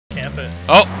camp it.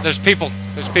 Oh, there's people.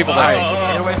 There's people there.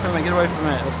 Get away from it. Get away from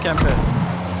it. Let's camp it.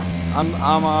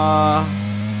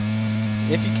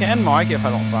 If you can, mark it if I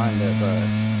don't find it,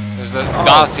 but. There's a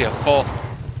Dacia full.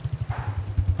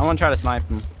 I want to try to snipe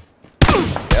him.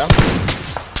 Yeah.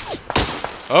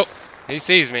 Oh, he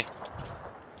sees me.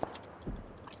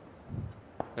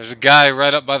 There's a guy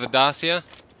right up by the Dacia.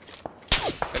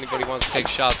 If anybody wants to take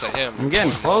shots at him. I'm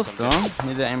getting close to him.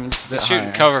 Need to aim just a bit He's shooting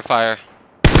higher. cover fire.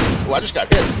 Oh, I just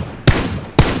got hit.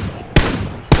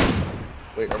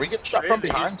 Wait, are we getting shot from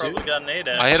behind too? Probably got an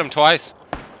ADAC. I hit him twice.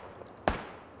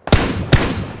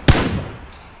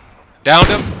 Downed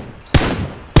him.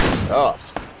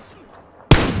 Stuff.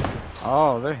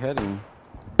 Oh, they're hitting.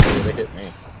 Yeah, they hit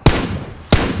me.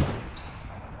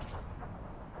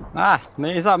 Ah,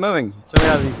 man, he's not moving. So we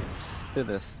have to do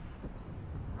this.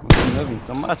 He's moving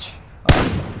so much.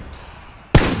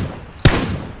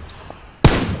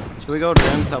 Should we go to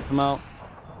him, help him out?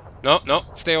 No, no,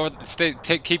 stay over.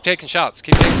 Keep taking shots.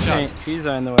 Keep taking shots. Trees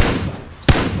are in the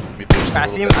way. Me boost I a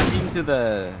see little him. bit. I see him through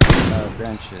the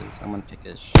branches. I'm gonna take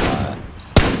a shot.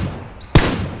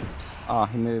 Oh,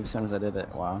 he moved as soon as I did it.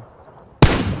 Wow.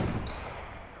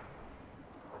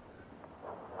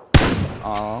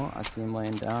 Oh, I see him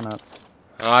laying down up.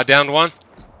 I downed one.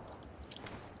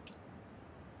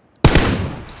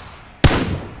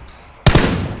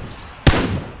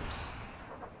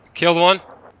 Killed one.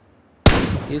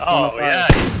 He's Oh yeah,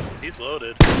 he's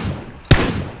loaded.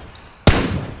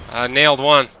 I nailed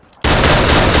one.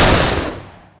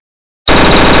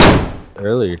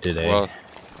 Earlier today. Well,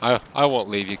 I won't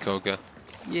leave you, Koga.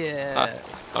 Yeah.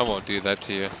 I won't do that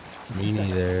to you. Me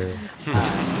neither.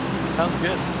 Sounds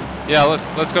good. Yeah,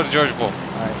 let's go to Georgia Bowl.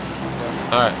 Alright, let's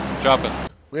go. All right, drop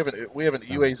it. We have an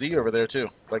UAZ over there too,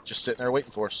 like just sitting there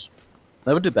waiting for us.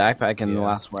 They would do backpack in the Yeah.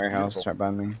 last warehouse Beautiful. right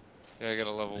by me. Yeah, I got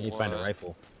a level You one. find a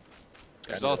rifle.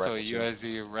 There's I need a also a rifle, too.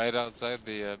 UAZ right outside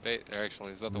the base.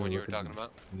 Actually, is that the one you were talking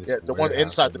about? This Yeah, the one warehouse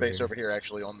inside the base here. over here,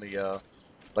 actually, on the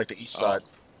like the east Oh. side.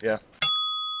 Yeah,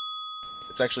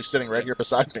 it's actually sitting right here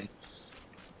beside me.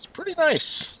 It's pretty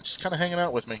nice. Just kind of hanging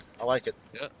out with me. I like it.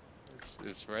 Yeah,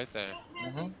 it's right there.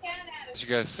 Mm-hmm. Did you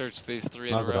guys search these three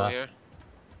in a Mazel row Tov. here?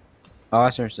 Oh, I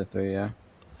searched the 3, yeah.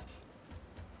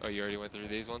 Oh, you already went through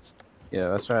these ones? Yeah,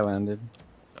 that's where I landed.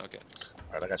 Okay.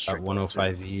 All right, I got At straight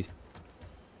 105 east.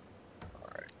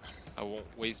 I won't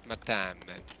waste my time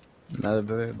then. Another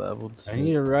very leveled. I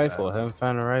need a rifle. I haven't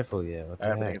found a rifle yet. What I the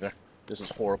haven't heck? either. This is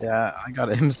horrible. Yeah, I got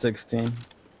an M16.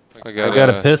 I got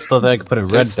a pistol that I can put a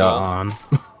red pistol. dot on.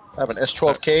 I have an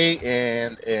S12K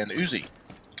and an Uzi.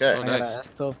 Okay, Oh, I got nice. an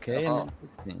S12K Uh-huh. and an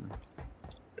M16.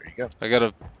 there you go.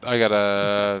 I got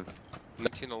a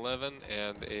 1911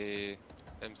 and a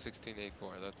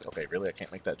M16A4. That's it. Okay, really? I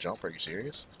can't make that jump? Are you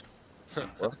serious?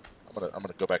 Well, I'm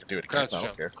gonna go back and do it again. Crouch I don't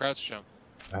jump. care. Crouch jump.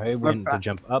 I went to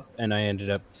jump up and I ended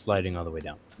up sliding all the way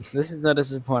down. This is so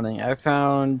disappointing. I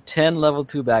found 10 level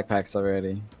 2 backpacks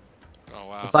already. Oh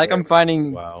wow. It's like I'm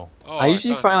finding. Wow. Oh, I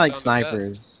usually found- find like found the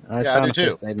best. snipers. I just Yeah, I found do a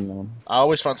too. first aid in them. I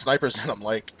always find snipers and I'm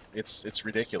like, it's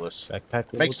ridiculous.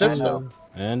 Backpack Makes level sense, 10. though.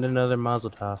 And another Mazel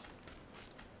Tov.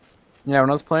 Yeah, when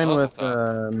I was playing Mazel with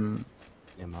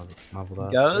Yeah, Mazel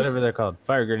Tov. Ghost? Whatever they're called.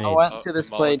 Fire grenade. I went Oh, to this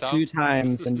the play Molotov? 2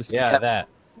 times and just Yeah, kept, that.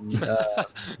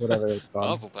 whatever it's called.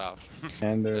 Mazel Tov.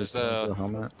 And there's There's a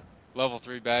helmet. Level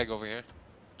 3 bag over here.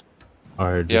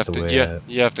 Or You just have the to way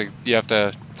you have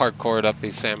to parkour it up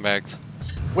these sandbags.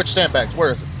 Which sandbags? Where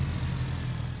is it?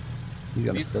 He's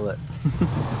gonna These- steal it.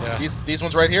 Yeah. These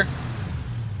ones right here?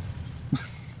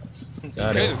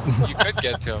 Got it. You could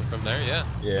get to them from there, yeah.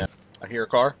 Yeah. I hear a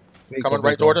car coming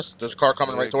right toward us. There's a car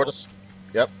coming right toward us.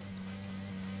 Yep.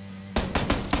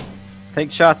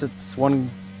 Take shots. It's one.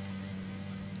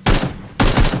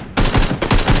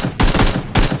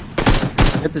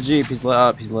 Hit the Jeep. He's lit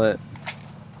up. He's lit.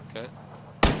 Okay.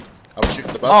 I was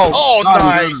shooting the buggy. Oh, Oh, God,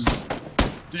 nice!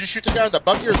 Did you shoot the guy in the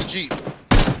buggy or the Jeep?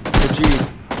 The Jeep.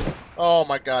 Oh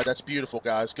my God, that's beautiful,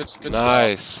 guys. Good stuff.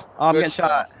 Nice. Oh, I'm Good getting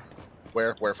shot. stuff.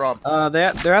 Where from?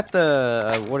 They're at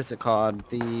the what is it called?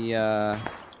 The I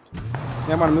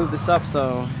want to move this up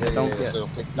so it don't get so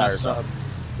take the tires messed up. up.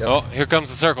 Yep. Oh, here comes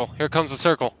the circle. Here comes the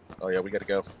circle. Oh yeah, we gotta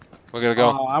go. We're gonna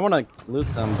go. Oh, I want to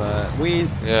loot them, but we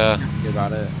Yeah. think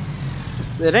about it.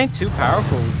 It ain't too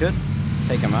powerful. We could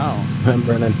take them out. I'm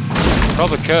running.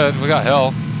 Probably could. We got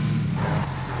hell.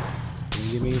 Can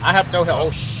you give me? I have no help.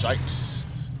 Oh, shikes.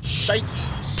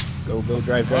 Shikeys. Go,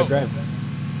 drive, drive.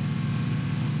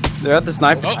 They're at the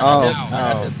sniper. Oh, Oh,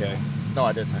 yeah. Oh, okay. No,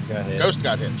 I didn't. Got hit. Ghost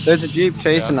got hit. there's a Jeep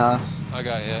chasing us. I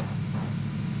got hit.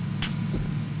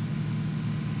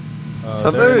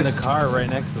 So they're in there's- the car right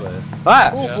next to us.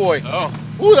 Ah! Oh Yeah. boy. Oh.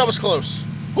 Ooh, that was close.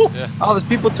 Ooh. Yeah. Oh, there's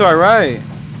people to our right.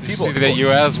 People. See that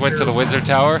US went to the Wizard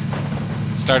Tower,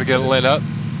 started getting lit up.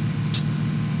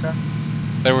 Okay.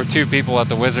 There were 2 people at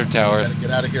the Wizard Tower. Gotta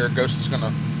get out of here. Ghost is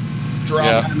gonna drop.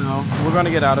 Yeah. I know. We're gonna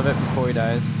get out of it before he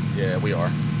dies. Yeah, we are.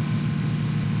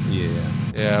 Yeah.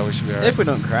 Yeah, we should be alright. If we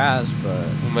don't crash, but.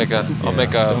 I'll make a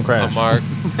don't crash. mark.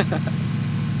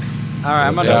 All right,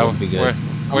 I'm gonna. Yeah, would be good.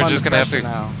 we're just gonna have to.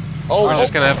 now. We're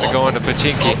just gonna have to go into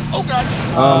Pachinki. Oh god.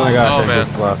 Oh my gosh, Oh, I man.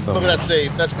 just lost Look at something. that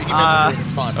save. That's me. He meant to do it.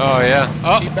 It's fine. Oh yeah.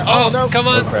 Oh no. come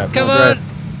on, Oh, crap. come Oh, on, drive.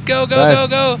 go go Drive.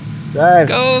 go Drive.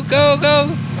 go go go.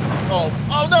 Oh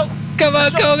no. Come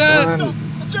on, go go. No,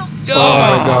 the jump. Go. Oh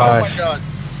my Oh my gosh. god.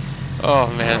 Oh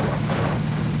man.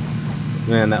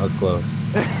 Man, that was close.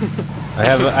 I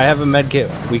have a med kit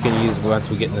we can use once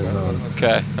we get in the zone.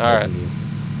 Okay. All right.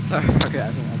 Sorry for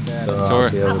crashing like that. So So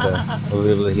we'll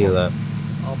be able to heal up.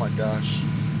 Oh my gosh.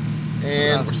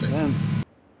 And we're safe. Intense.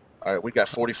 All right, we got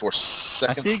 44 I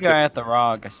seconds. see a guy at the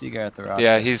rock. I see a guy at the rock.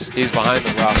 Yeah, he's behind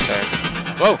the rock there.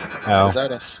 Whoa. Ow. Is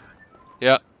that us?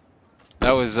 Yeah.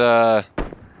 That was Got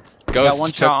Ghost one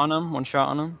took, shot on him. One shot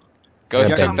on him.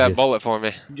 Ghost Yeah, took that just- bullet for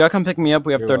me. Y'all come pick me up.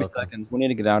 We have You're 30 welcome. seconds. We need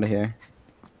to get out of here.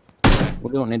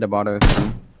 We don't need to bother with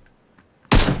him.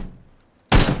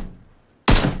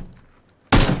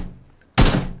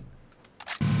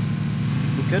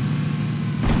 We could.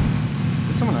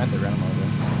 There's someone right there. Ran him over.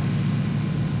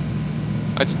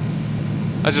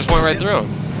 I just went right through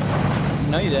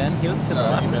him. No, you didn't. He was to the No,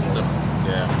 left. you missed him.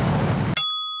 Yeah.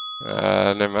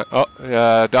 Never mind. Oh,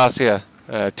 Dacia,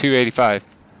 285.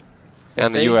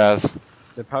 And the They- US.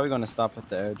 They're probably going to stop at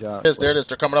the airdrop. There it is.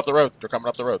 They're coming up the road. They're coming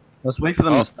up the road. Let's wait for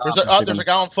them Oh, to stop. There's a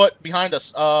guy on foot behind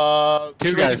us.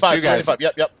 285, 285.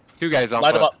 Yep, yep. 2 guys on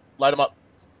Light him foot. up. Light him up.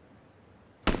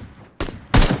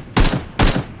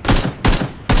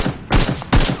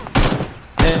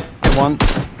 Hit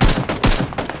once.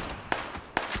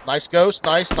 Nice ghost.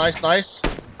 Nice, nice, nice.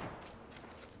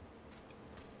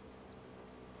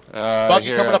 Buggy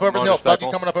Here, coming up over the hill. Buggy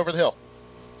motorcycle. coming up over the hill.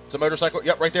 It's a motorcycle.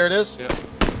 Yep, right there it is. Yeah.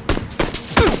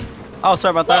 Oh,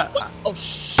 sorry about that. What? Oh,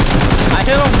 shit. I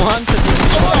hit him once. And he was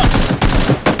Oh,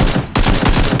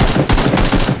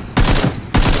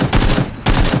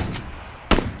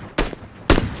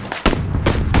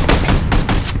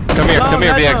 Come here, No, come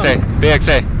here, that's BXA.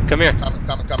 BXA, come here. Coming.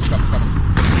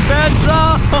 Red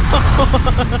zone!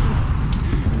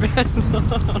 Red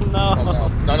zone, no. Oh,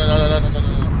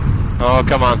 no. Oh,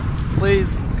 come on. Please,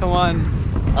 come on.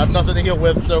 I have nothing to heal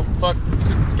with, so fuck.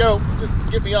 Just go. Just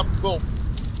get me up. Cool.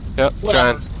 Yep,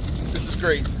 Whatever. trying. This is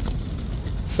great.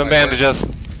 Some bandages.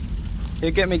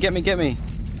 Here, get me.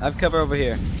 I have cover over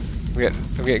here.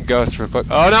 I'm getting ghost real quick.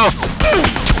 Oh no!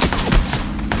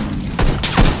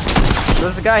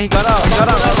 There's a guy, he got out.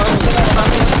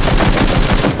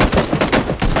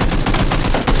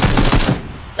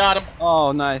 Got him.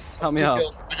 Oh, nice. Help me Two out.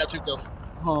 kills. I got 2 kills.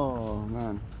 Oh,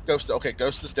 man. Ghost. Okay,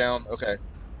 ghost is down. Okay.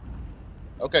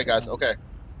 Okay, guys. Okay.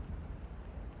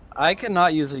 I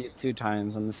cannot use it 2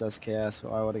 times on this SKS,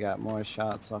 so I would have got more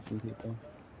shots off from people.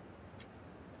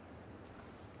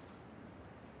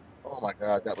 Oh my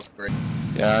god, that was great.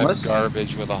 Yeah, I'm What?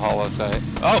 garbage with a hollow sight.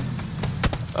 Oh!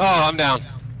 Oh, I'm down.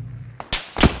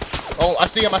 Oh, I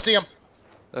see him.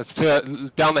 That's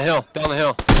down the hill,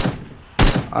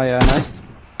 Oh, yeah, nice.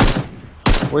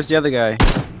 Where's the other guy?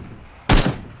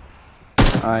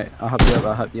 Alright, I'll help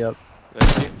you up.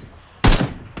 Thank you.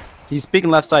 He's peeking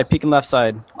left side.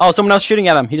 Oh, someone else shooting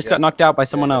at him. He just Yep. got knocked out by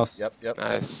someone else. Yep.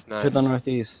 Nice, To the nice.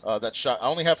 northeast. That shot. I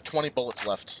only have 20 bullets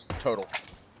left total.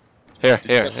 Here,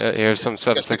 Yes. here's some You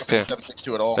guys think 7.62.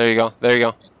 7.62 at all? There you go.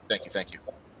 Thank you.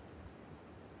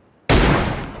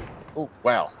 Oh,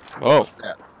 wow. Whoa. What's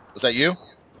that? Was that you?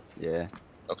 Yeah.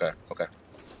 Okay.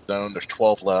 Zone, there's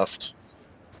 12 left.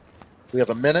 We have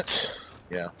a minute.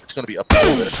 Yeah, it's going to be up there.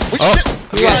 Wait, Oh, shit!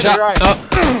 I'm getting shot. right. Oh.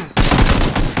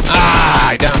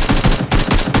 Ah, down.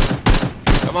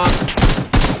 Come on.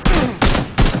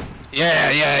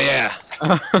 Yeah.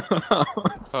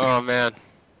 Oh, man.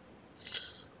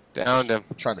 Downed him.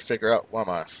 I'm trying to figure out why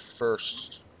my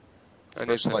first I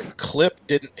need some. clip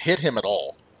didn't hit him at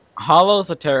all. Hollows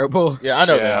are terrible. Yeah, I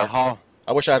know they Yeah, are.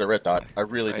 I wish I had a red dot. I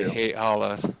really I do. hate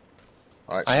hollows.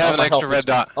 All right, I so have now an my extra health red is-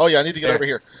 dot. Oh yeah, I need to get Here. over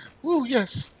here. Woo,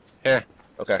 yes. Here.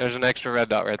 Okay. There's an extra red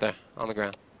dot right there on the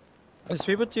ground. There's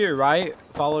people to your right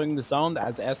following the zone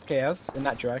as SKS in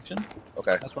that direction.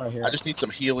 Okay. That's what I hear. I just need some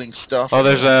healing stuff. Oh,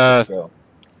 there's So,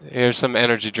 here's some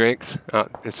energy drinks.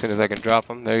 As soon as I can drop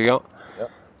them. There you go.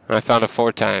 Yep. And I found it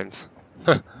 4 times.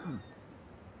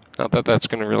 Not that that's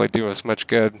going to really do us much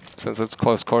good since it's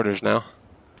close quarters now.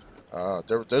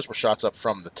 those were shots up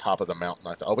from the top of the mountain.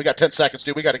 I thought. Oh, we got 10 seconds,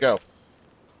 dude. We got to go.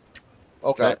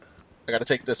 Okay. Okay. I gotta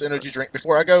take this energy drink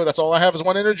before I go. That's all I have is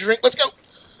one energy drink. Let's go!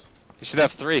 You should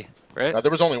have 3, right?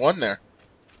 There was only one there.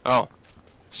 Oh.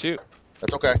 Shoot.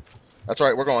 That's okay. That's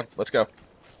alright, we're going. Let's go.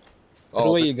 Put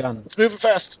away your gun. Let's move it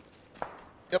fast.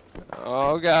 Yep.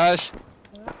 Oh gosh.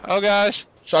 Oh gosh.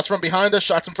 Shots from behind us,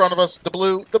 shots in front of us. The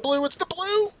blue, it's the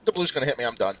blue! The blue's gonna hit me,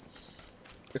 I'm done.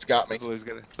 It's got me. The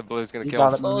blue's gonna You kill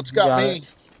got us. it. Oh, it's You got got me.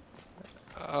 it.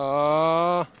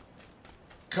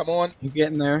 Come on. You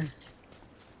getting there?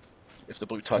 If the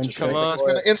blue touches Come me, on. it's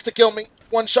gonna insta-kill me.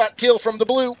 One shot kill from the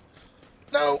blue.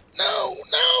 No, no,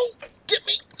 no! Get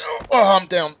me! No. Oh, I'm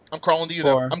down. I'm crawling to you,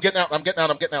 though. 4. I'm getting out, I'm getting out,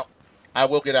 I'm getting out. I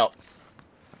will get out.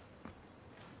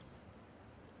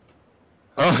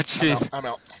 Oh jeez. I'm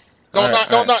out. No, I'm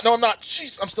not. No, I'm not. No, I'm not.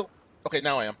 Jeez, I'm still... Okay,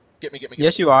 now I am. Get me, get me, get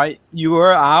Yes, me. you are. You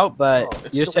were out, but Oh,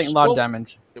 it's you're still- taking a lot well- of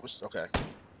damage. It was... Okay.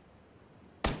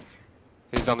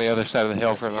 He's on the other side of the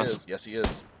hill Yes, from he us. is. Yes, he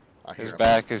is. I hear His him.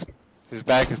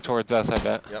 back is towards us, I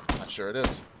bet. Yep, I'm sure it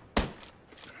is.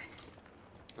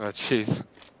 Oh jeez.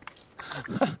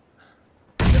 Yep,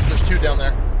 there's 2 down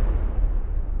there.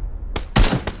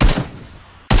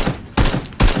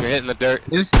 You're hitting the dirt.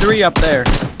 There's 3 up there.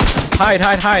 Hide,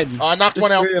 hide, hide. Oh, I knocked There's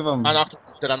one out. 3 of them. I knocked...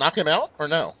 Did I knock him out, or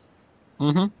no?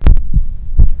 Mm-hmm.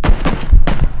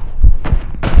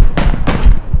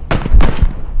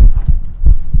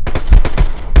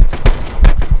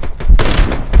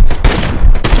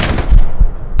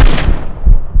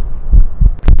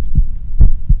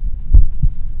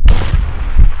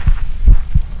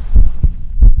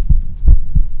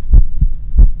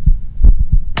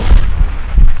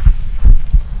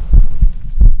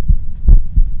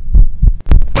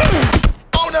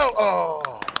 Oh, no!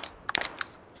 Oh!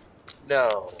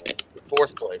 No.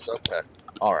 4th place. Okay.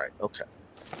 All right. Okay.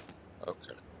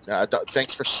 Okay.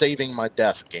 Thanks for saving my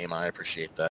death, game. I appreciate that.